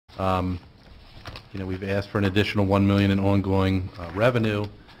You know, we've asked for an additional $1 million in ongoing revenue.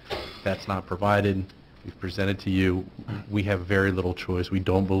 That's not provided. We've presented to you. We have very little choice. We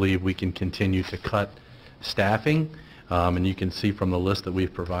don't believe we can continue to cut staffing. And you can see from the list that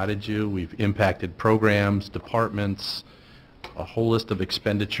we've provided you, we've impacted programs, departments, a whole list of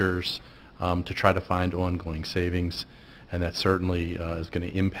expenditures to try to find ongoing savings. And that certainly is going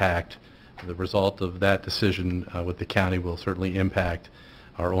to impact, the result of that decision with the county will certainly impact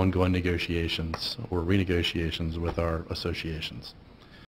our ongoing negotiations or renegotiations with our associations.